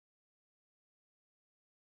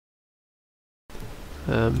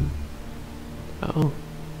Oh.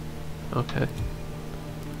 Okay.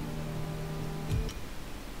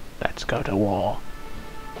 Let's go to war.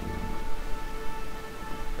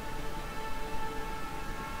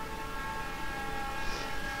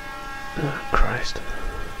 Oh, Christ.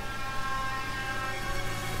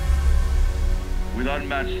 With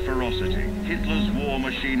unmatched ferocity, Hitler's war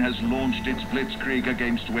machine has launched its blitzkrieg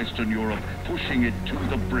against Western Europe, pushing it to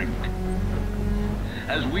the brink.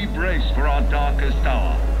 As we brace for our darkest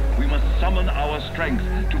hour, we must summon our strength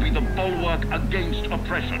to be the bulwark against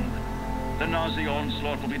oppression. The Nazi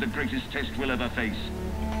onslaught will be the greatest test we'll ever face.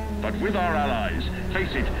 But with our allies,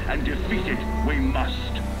 face it and defeat it we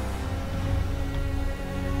must.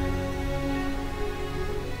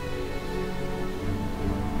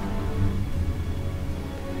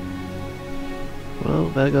 Well,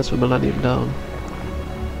 there goes the Millennium Dawn.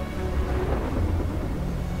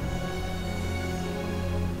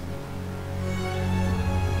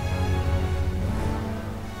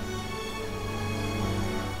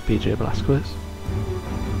 PJ Blazkowicz.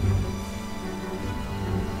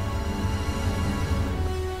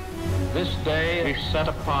 This day is set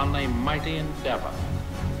upon a mighty endeavor,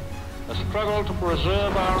 a struggle to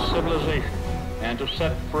preserve our civilization and to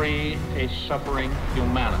set free a suffering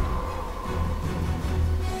humanity.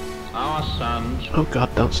 Our sons, Oh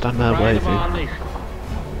God, don't stand there pride of our waving. nation,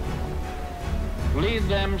 lead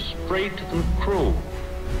them straight and true.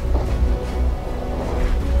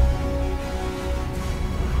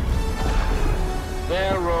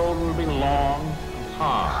 Their road will be long and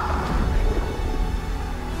hard.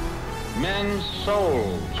 Men's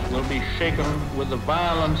souls will be shaken with the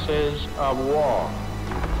violences of war.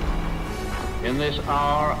 In this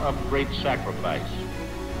hour of great sacrifice,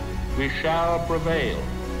 we shall prevail.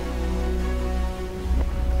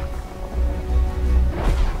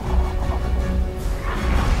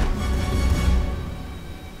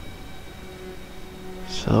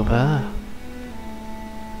 So there.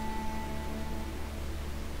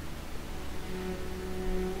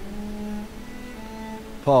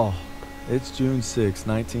 Paul, it's June 6,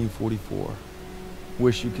 1944.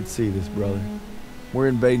 Wish you could see this, brother. We're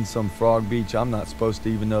invading some frog beach I'm not supposed to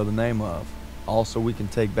even know the name of. Also, we can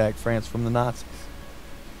take back France from the Nazis.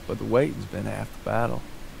 But the waiting's been half the battle.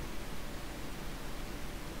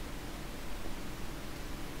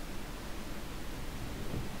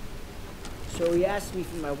 So he asked me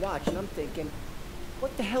for my watch, and I'm thinking,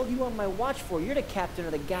 what the hell do you want my watch for? You're the captain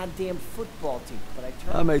of the goddamn football team. But I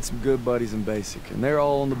turned... I made some good buddies in basic, and they're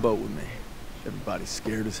all on the boat with me. Everybody's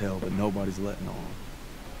scared as hell, but nobody's letting on.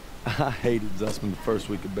 I hated Zussman the first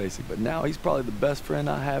week of basic, but now he's probably the best friend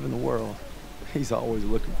I have in the world. He's always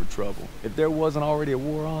looking for trouble. If there wasn't already a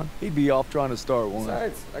war on, he'd be off trying to start one.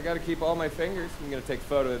 Besides, I gotta keep all my fingers. I'm gonna take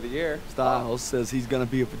photo of the year. Styles says he's gonna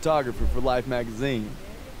be a photographer for Life magazine.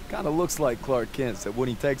 Kinda looks like Clark Kent said when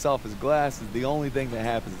he takes off his glasses, the only thing that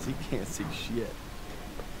happens is he can't see shit.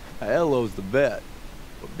 Elo's the vet,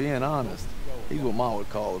 but being honest, he's what Ma would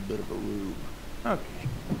call a bit of a rube. Okay.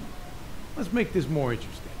 Let's make this more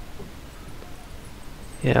interesting.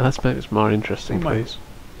 Yeah, let's make this more interesting, Hey, Mike. please.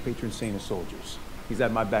 Patron saint of soldiers. He's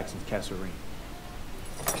had my back since Kasserine.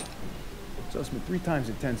 Zussman 3 times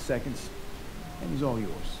in 10 seconds, and he's all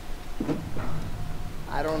yours.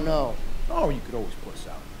 I don't know. Oh, you could always puss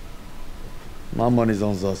out. My money's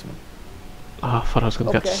on Zussman. Oh, I thought I was going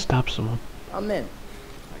to get Okay. to stab someone. I'm in.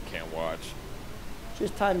 I can't watch.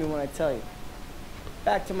 Just time me when I tell you.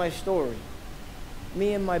 Back to my story.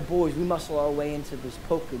 Me and my boys, we muscle our way into this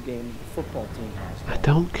poker game the football team has. I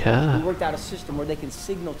don't We care. worked out a system where they can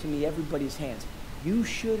signal to me everybody's hands. You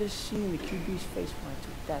should have seen the QB's face when I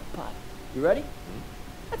took that pot. You ready?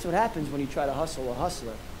 That's what happens when you try to hustle a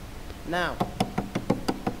hustler. Now,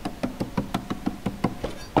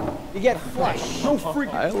 you get flushed. No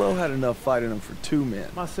freaking... Elo had enough fighting him for 2 men.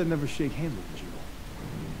 Ma said never shake hands with you.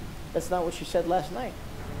 That's not what you said last night.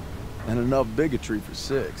 And enough bigotry for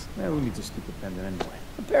 6. Eh, who needs a stupid pendant anyway?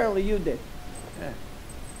 Apparently you did. Eh,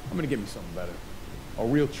 I'm gonna get me something better. A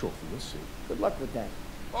real trophy, we'll see. Good luck with that.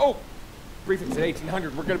 Oh! Briefing's at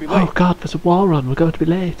 1800. We're gonna be late. Oh God, there's a war on. We're going to be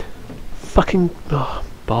late. Fucking... Oh,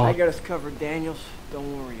 I ball. got us covered, Daniels.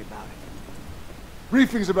 Don't worry about it.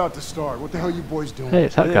 Briefing's about to start. What the hell you boys doing? Hey,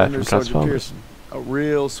 it's that guy Under from Sergeant Transformers. Pearson. A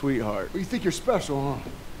real sweetheart. Well, you think you're special, huh?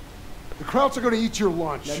 The Krauts are gonna eat your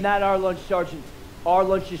lunch. Now, not our lunch, Sergeant. Our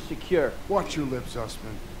lunch is secure. Watch your lips,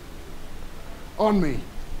 Zussman. On me.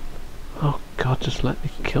 Oh God, just let me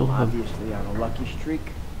kill him. Obviously on a lucky streak.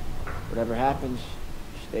 Whatever happens,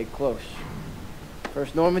 stay close.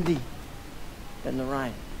 First Normandy, then the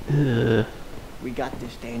Rhine. Ugh. We got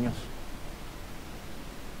this, Daniels.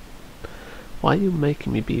 Why are you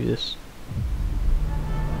making me be this?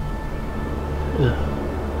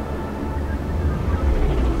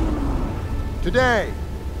 Today,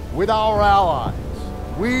 with our allies,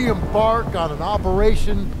 we embark on an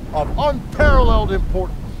operation of unparalleled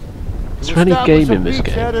importance. Is there any game in this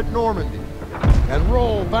game? At Normandy and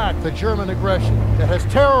roll back the German aggression that has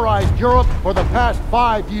terrorized Europe for the past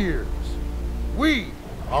 5 years. We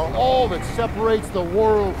are all that separates the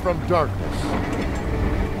world from darkness.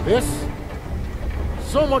 This,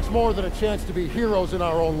 so much more than a chance to be heroes in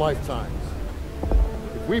our own lifetimes.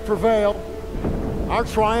 If we prevail, our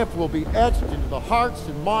triumph will be etched into the hearts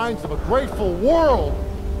and minds of a grateful world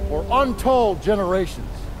for untold generations.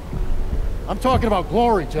 I'm talking about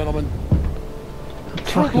glory, gentlemen. True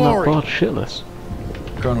Talking about glory. broad shitless.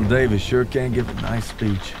 Colonel Davis sure can give a nice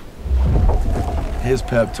speech. His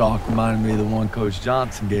pep talk reminded me of the one Coach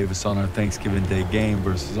Johnson gave us on our Thanksgiving Day game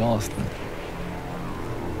versus Austin.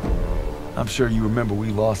 I'm sure you remember we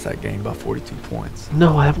lost that game by 42 points.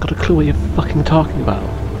 No, I haven't got a clue what you're fucking talking about.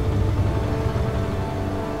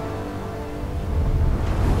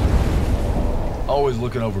 Always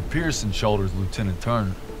looking over Pearson's shoulders, Lieutenant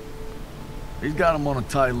Turner. He's got him on a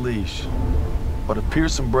tight leash. But if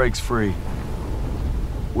Pearson breaks free,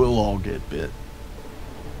 we'll all get bit.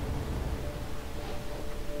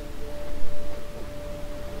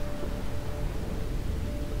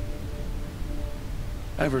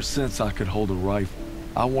 Ever since I could hold a rifle,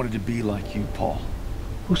 I wanted to be like you, Paul.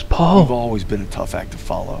 Who's Paul? You've always been a tough act to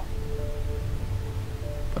follow.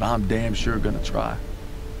 But I'm damn sure gonna try.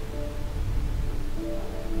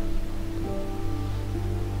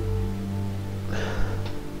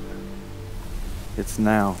 It's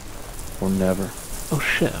now or never. Oh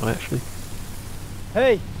shit, I'm actually.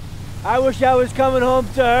 Hey, I wish I was coming home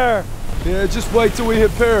to her. Yeah, just wait till we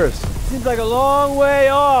hit Paris. Seems like a long way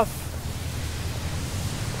off.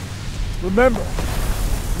 Remember,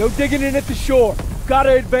 no digging in at the shore.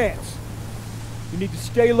 Gotta advance. You need to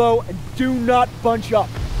stay low and do not bunch up.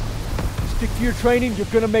 Stick to your training, you're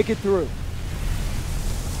gonna make it through.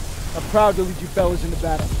 I'm proud to lead you fellas into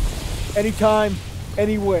battle. Anytime,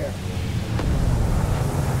 anywhere.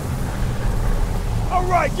 All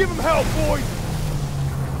right, give him hell, boys!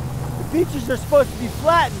 The beaches are supposed to be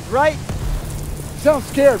flattened, right? Sound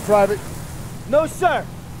scared, Private. No, sir.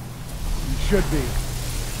 You should be.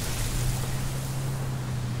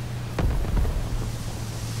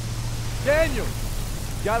 Daniel,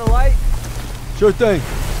 got a light? Sure thing.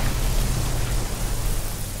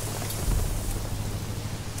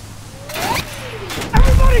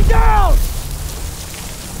 Everybody down!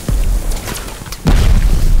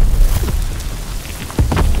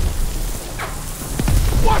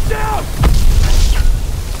 Watch out!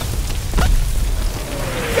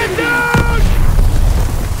 Get down!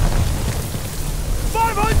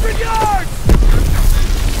 500 yards!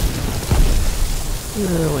 No,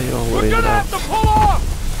 what are you all We're worried gonna about? have to pull off!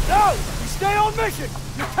 No! We stay on mission!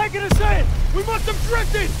 You're taking us in! We must have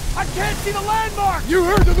drifted! I can't see the landmark! You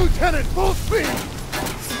heard the lieutenant. Full speed.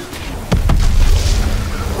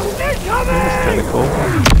 Incoming! That's kind of cool.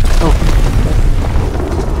 Oh,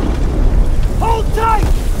 Hold tight!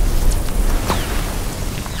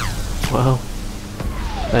 well.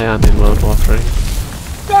 I am in World War III.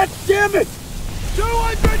 God damn it!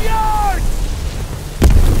 200 yards!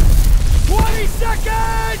 20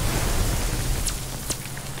 seconds!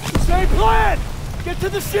 Same plan! Get to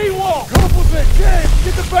the seawall! Compliment, James.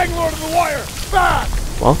 Get the Bangalore to the wire.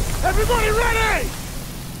 Fast. What? Everybody ready!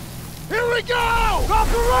 Here we go! Drop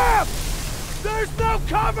the ramp! There's no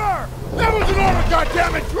cover! That was an order,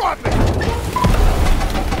 goddammit. Drop it.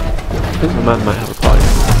 I think the man might have a pipe.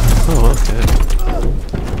 Oh, okay.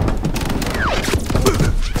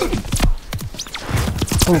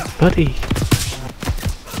 Oh, buddy.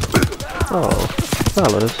 Oh,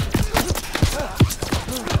 fellas.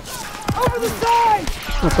 Over the side!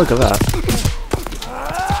 Oh, look at that.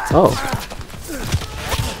 Oh.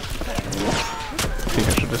 I think I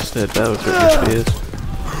should have stayed down with your spears.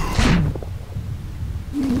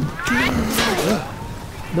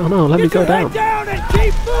 No, let me go down. Get down and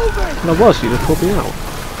keep moving! Well, I was, you just pulled me out.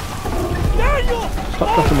 Daniel!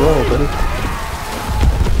 Stop, drop and roll, buddy.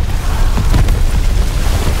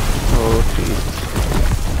 Oh, jeez.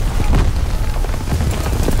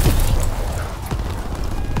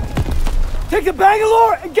 Take the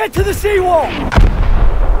Bangalore and get to the seawall! Back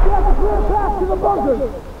to the bunker!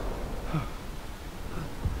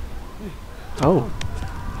 Oh.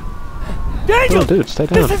 Daniel! Oh, dude, stay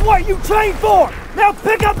down. This is what you trained for! Now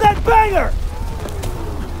pick up that banger!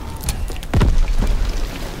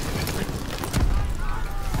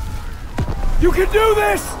 You can do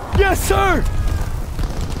this! Yes, sir!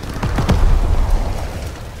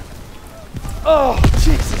 Oh,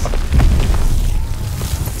 Jesus!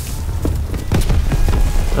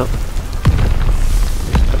 Oh.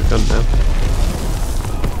 He's got a gun now.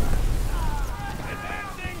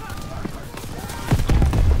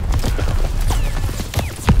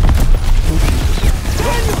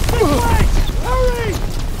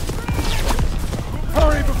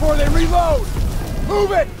 Hurry before they reload!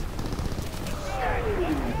 Move it!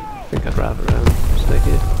 I think I'd rather stay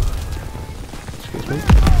here. Excuse me.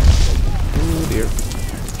 Oh dear.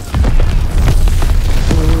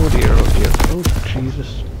 Oh dear, oh dear. Oh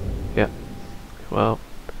Jesus. Yeah. Well,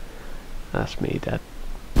 that's me dead.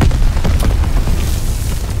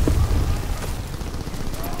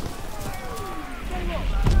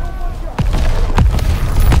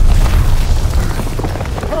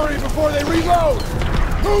 Hurry before they reload!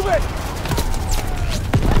 Move it!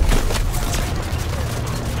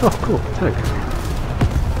 Oh cool, tank.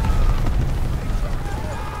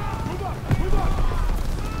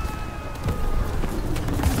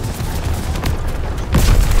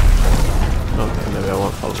 Okay, maybe I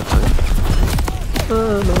won't follow the tank. No,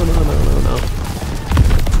 no, no, no, no, no.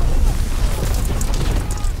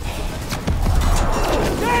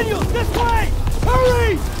 Daniel, this way!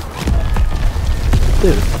 Hurry!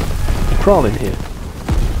 Dude, crawl in here.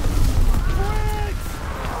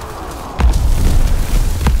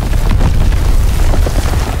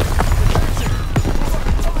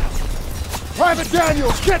 Private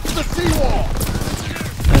Daniel, get to the seawall!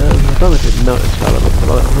 I don't know if you've noticed while I looked at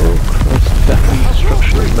that. Oh Christ, death and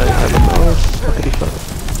destruction and mayhem and all fuckity fuck.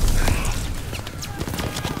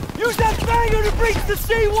 Use that banger to breach the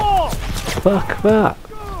seawall! Fuck that!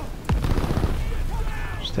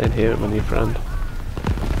 Staying here with my new friend.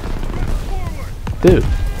 Dude,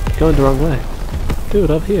 you're going the wrong way.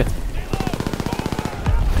 Dude, over here.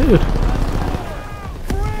 Dude.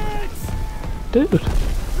 Dude.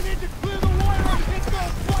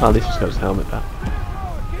 Oh, at least he's got his helmet back.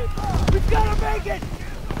 We've gotta make it!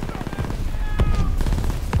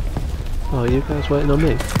 Oh, you guys waiting on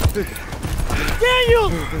me? Daniel!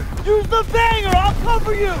 Use the banger, I'll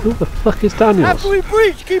cover you! Who the fuck is Daniels? After we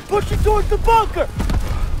breach, keep pushing towards the bunker!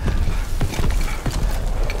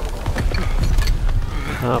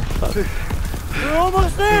 Oh, fuck. We're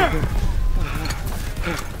almost there!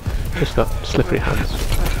 Just got slippery hands.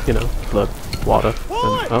 You know, blood, water,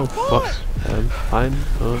 and oh, whoops. Fine.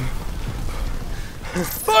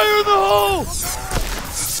 Fire in the hole!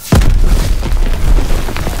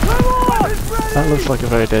 Come on! That looks like a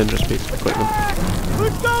very dangerous piece of equipment.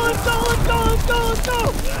 Let's go, let's go, let's go, let's go, let's go!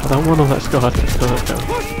 I don't want to let's go, let's go, let's go.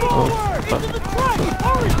 Push forward! Oh, fuck. Into the truck!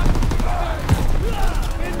 Hurry!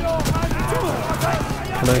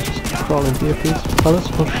 Can I just crawl in here, please? Fellas?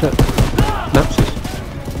 Oh shit. Nazis.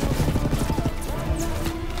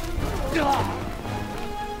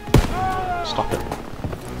 Stop it.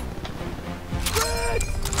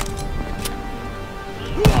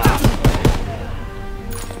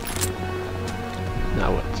 Now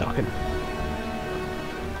we're talking.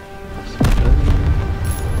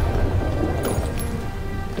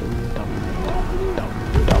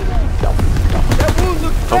 That wound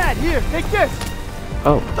looks bad! Here, take this!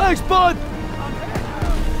 Oh. Thanks, bud!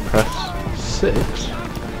 Press 6.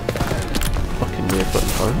 Fucking weird button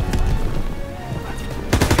for it.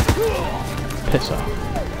 Piss off.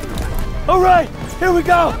 Alright, here we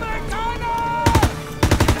go!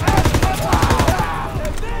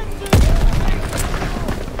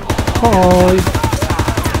 Hi.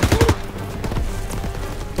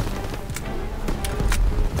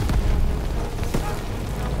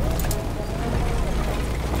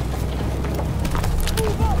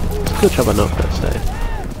 Good job I know first aid.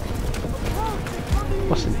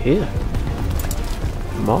 What's in here?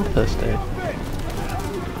 More first aid.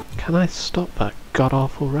 Can I stop that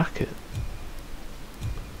god-awful racket?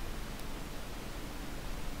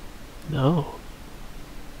 No.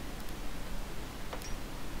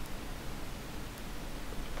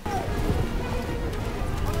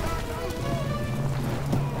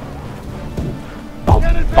 Bum,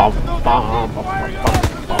 bum, bum, bum, bum,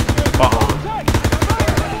 bum, bum.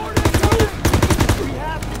 We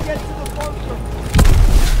have to get to the bunker!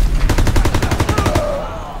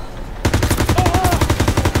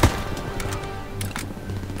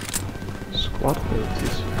 Squad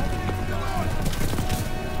abilities.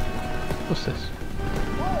 What's this?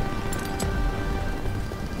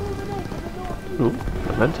 Ooh,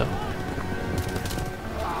 memento.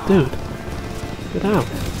 Dude! Get out!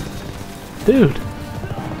 Dude!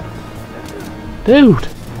 Dude!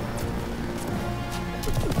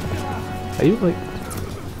 Are you like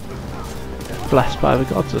blessed by the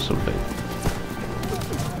gods or something?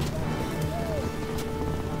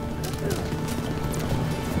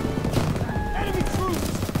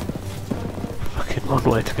 Fucking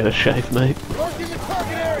Wrong way to get a shave, mate. Are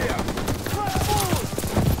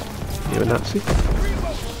you a Nazi?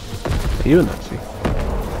 Are you a Nazi?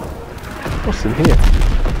 What's in here?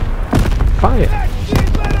 Fire!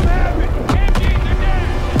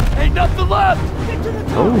 Ain't nothing left!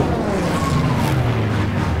 Oh!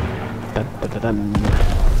 Dun, dun, dun, dun.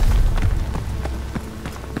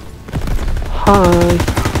 Hi!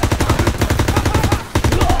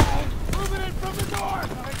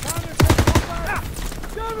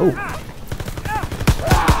 Oh!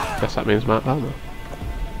 Guess that means Matt Balmer.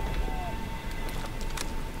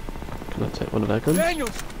 Can I take one of their guns?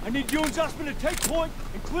 Daniels, I need you and Zussman to take point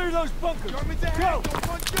and clear those bunkers. Go!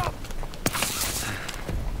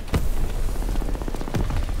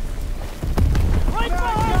 Right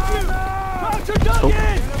behind you! Krauts are dug in!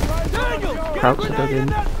 Daniels, get Krauts are a dug grenade in. in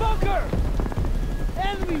that bunker!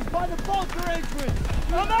 Enemies by the bunker entrance!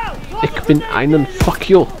 Come out! Ich bin einen Fuck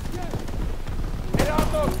you!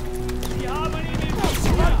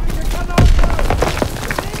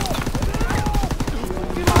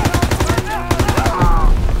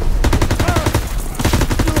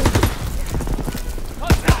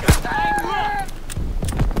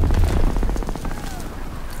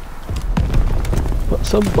 Put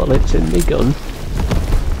some bullets in me gun.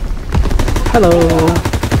 Hello!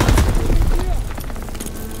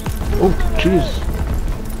 Oh, jeez.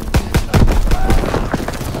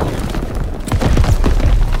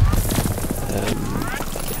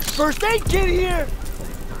 First aid kit here!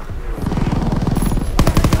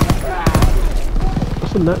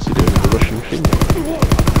 What's the Nazi doing with the Russian machine gun?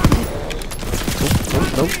 Oh,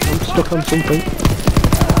 no, I'm stuck on something.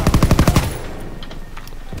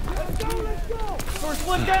 First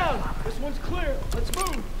one down! This one's clear. Let's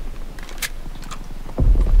move!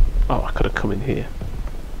 Oh, I could have come in here.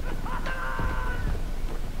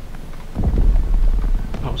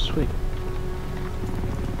 Oh, sweet.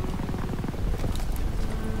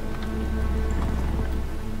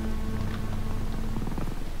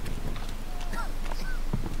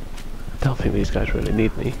 I don't think these guys really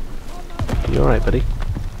need me. You alright, buddy?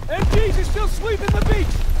 MGs are still sweeping the beach!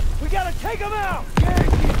 We gotta take them out!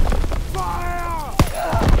 Fire!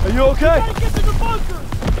 Are you okay? We gotta get to the bunker!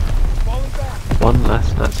 Falling back. One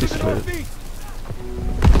last Nazi salute.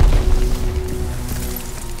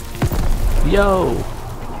 Yo!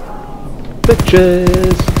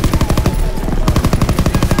 Bitches!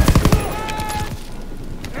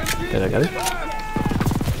 Did I get it?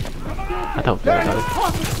 I don't think I got it.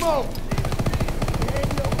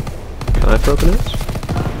 Can I throw grenades?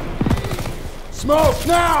 Smoke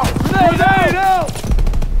now! Grenade out!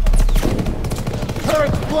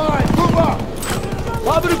 Turret's blind! Move up!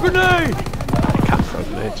 Lobbing a grenade! I can't throw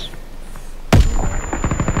grenades.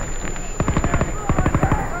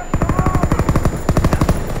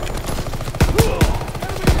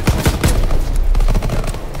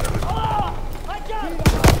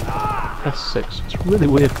 S6. It's really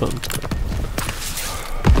weird fun.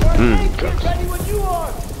 Drugs. Ready when you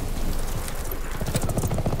are!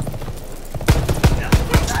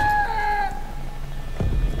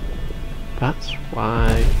 That's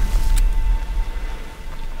why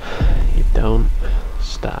you don't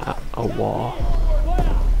start a war.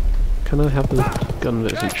 Can I have the gun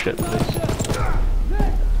that isn't shit, please?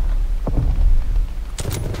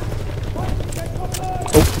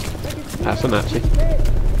 Oh, that's a Nazi.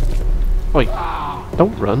 Oi,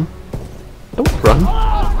 don't run. Don't run.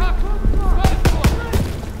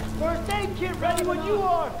 First aid kit ready when you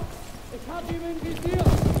are!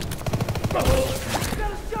 Got a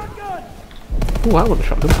shotgun! Oh, I want a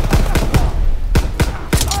shotgun.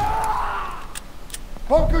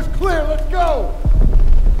 Bunker's clear, let's go!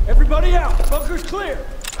 Everybody out! Bunker's clear!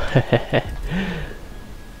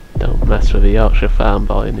 Don't mess with the Yorkshire farm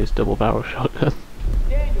boy and his double barrel shotgun.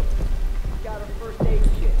 Daniel, got a first aid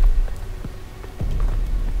kit.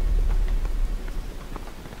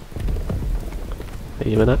 Are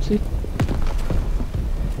you a Nazi?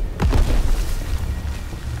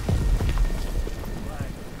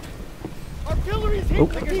 Artillery's Oh,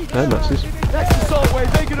 hitting the beach! hi Nazis. Next assault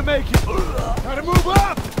wave, they gonna make it! Gotta move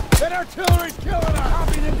up! That artillery's killing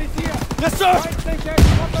us! Yes, sir!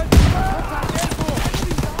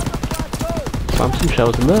 Slam some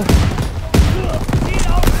shells in there.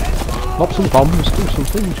 Lob some bombs, do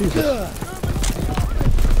something, Jesus.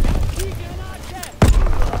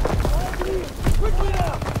 Quickly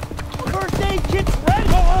now! First aid kit's ready!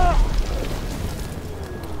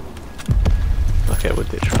 Okay, we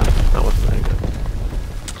did try. That wasn't very good.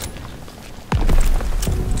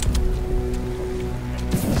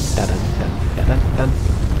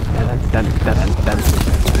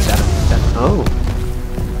 Oh.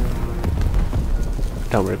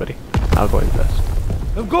 Don't worry, buddy. I'll go in first.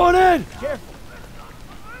 I'm going in!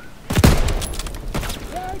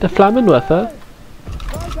 The Flammenwerfer?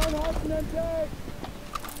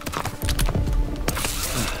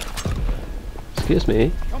 Excuse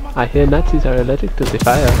me. I hear Nazis are allergic to the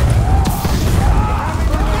fire.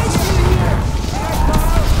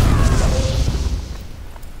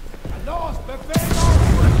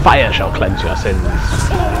 Fire shall cleanse your sins.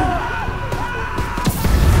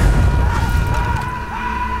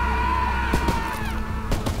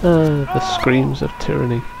 The screams of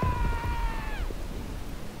tyranny.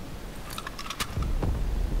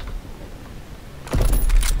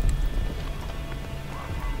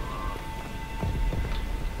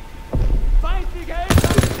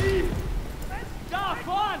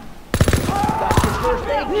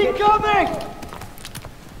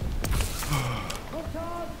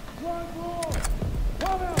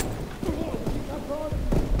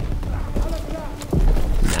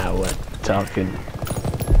 Now we're talking.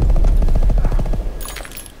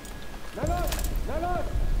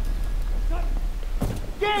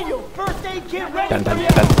 Daniel, first aid kit ready. Dun dun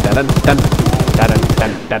dun dun dun dun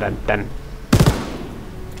dun dun dun dun.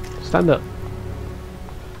 Stand up.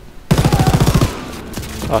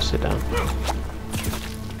 Or sit down.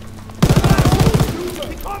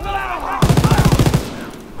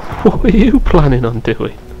 What were you planning on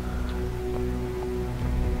doing?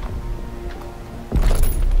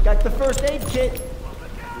 Got the first aid kit.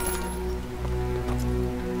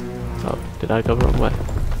 Oh, did I go the wrong way?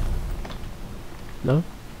 No?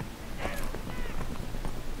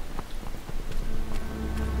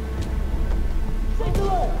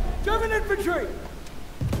 German infantry!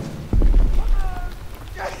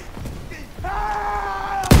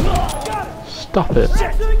 Stop it!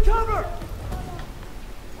 Cover!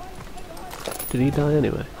 Did he die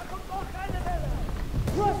anyway?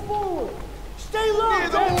 Press forward! Stay low!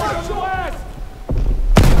 Your ass!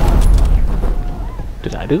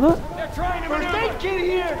 Did I do that? They're trying to first aid kit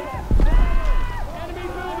here! Enemy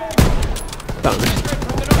moving! Found it.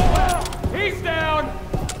 He's down!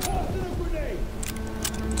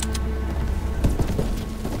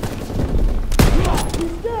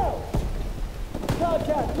 He's down!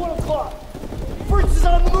 Contact, 1 o'clock! Fritz is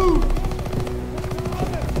on the move!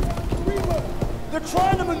 They're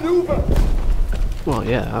trying to maneuver! Well,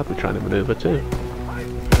 yeah, I'd be trying to maneuver too.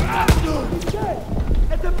 He's dead!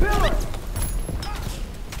 At the pillar!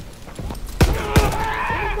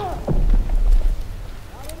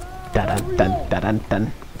 Dun dun dun dun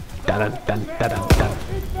dun dun dun dun dun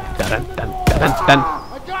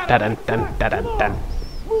dun dun dun dun dun.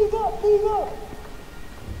 Move up! Move up!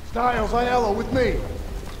 Stiles, Aiello, with me.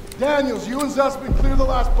 Daniels, you and Zussman clear the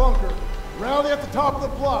last bunker. Rally at the top of the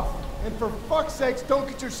bluff. And for fuck's sakes, don't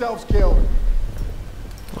get yourselves killed.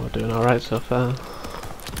 We're doing alright so far.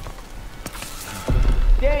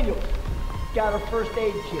 Daniel, got a first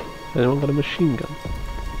aid kit. Anyone got a machine gun?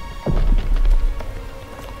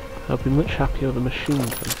 I'll be much happier with a machine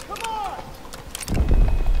gun.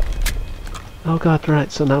 Oh god,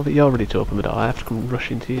 right, so now that you're ready to open the door, I have to come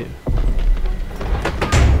rushing to you.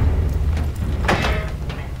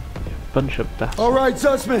 You bunch of bastards. Alright,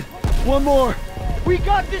 Zussman! One more! We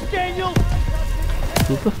got this, Daniel!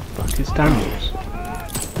 Who the fuck is Daniels?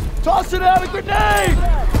 Toss it out a grenade!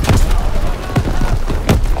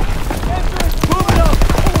 Move it up!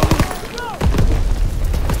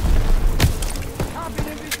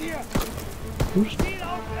 Who's...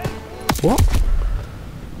 What?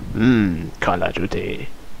 Call of Duty.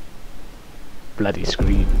 Bloody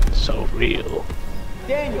screen, so real.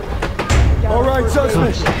 Daniel. Alright,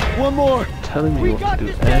 Zussman! One more! Telling me what to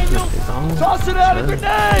do everything all Toss it out a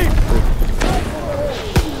grenade!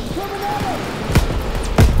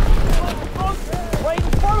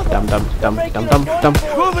 Dum dum dum dum dum dum.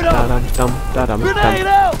 Move it up! Dum dum dum dum Grenade dum.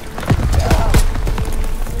 out!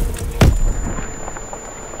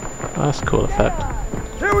 That's a cool effect.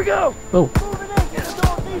 Here we go! Oh,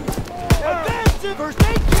 Advancing! First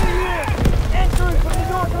aid kit here! Entering from the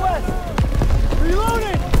northwest!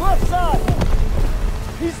 Reloading! Left side!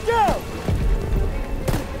 He's down!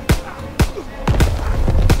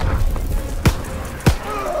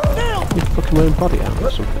 Nailed! you fucking my own body out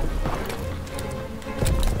or something.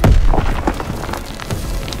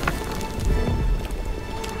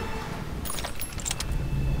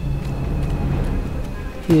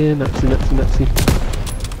 Yeah, Nazi.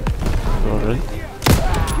 Alright.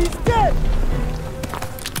 He's dead!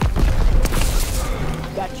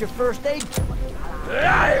 Got your first aid kit.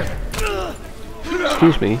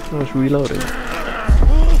 Excuse me, I was reloading.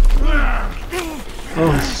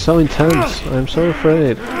 Oh, it's so intense. I'm so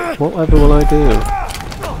afraid. Whatever will I do?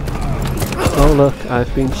 Oh look,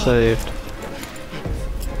 I've been saved.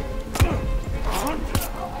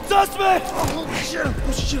 Suspect!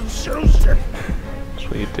 That's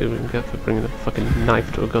what you do when you get for bringing a fucking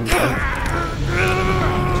knife to a gunfight.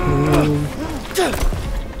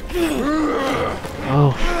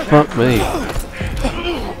 Oh, fuck me.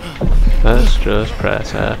 Let's just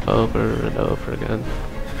press F over and over again.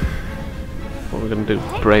 What we're gonna do,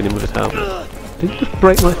 brain him with his helmet. Did you just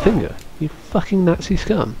break my finger? You fucking Nazi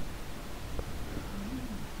scum.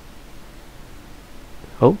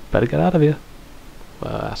 Oh, better get out of here.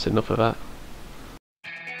 Well, that's enough of that.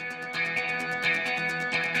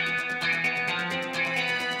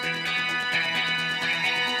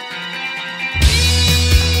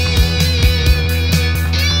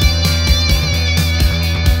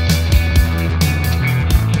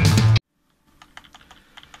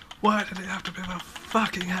 Why did it have to be the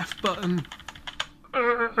fucking F button?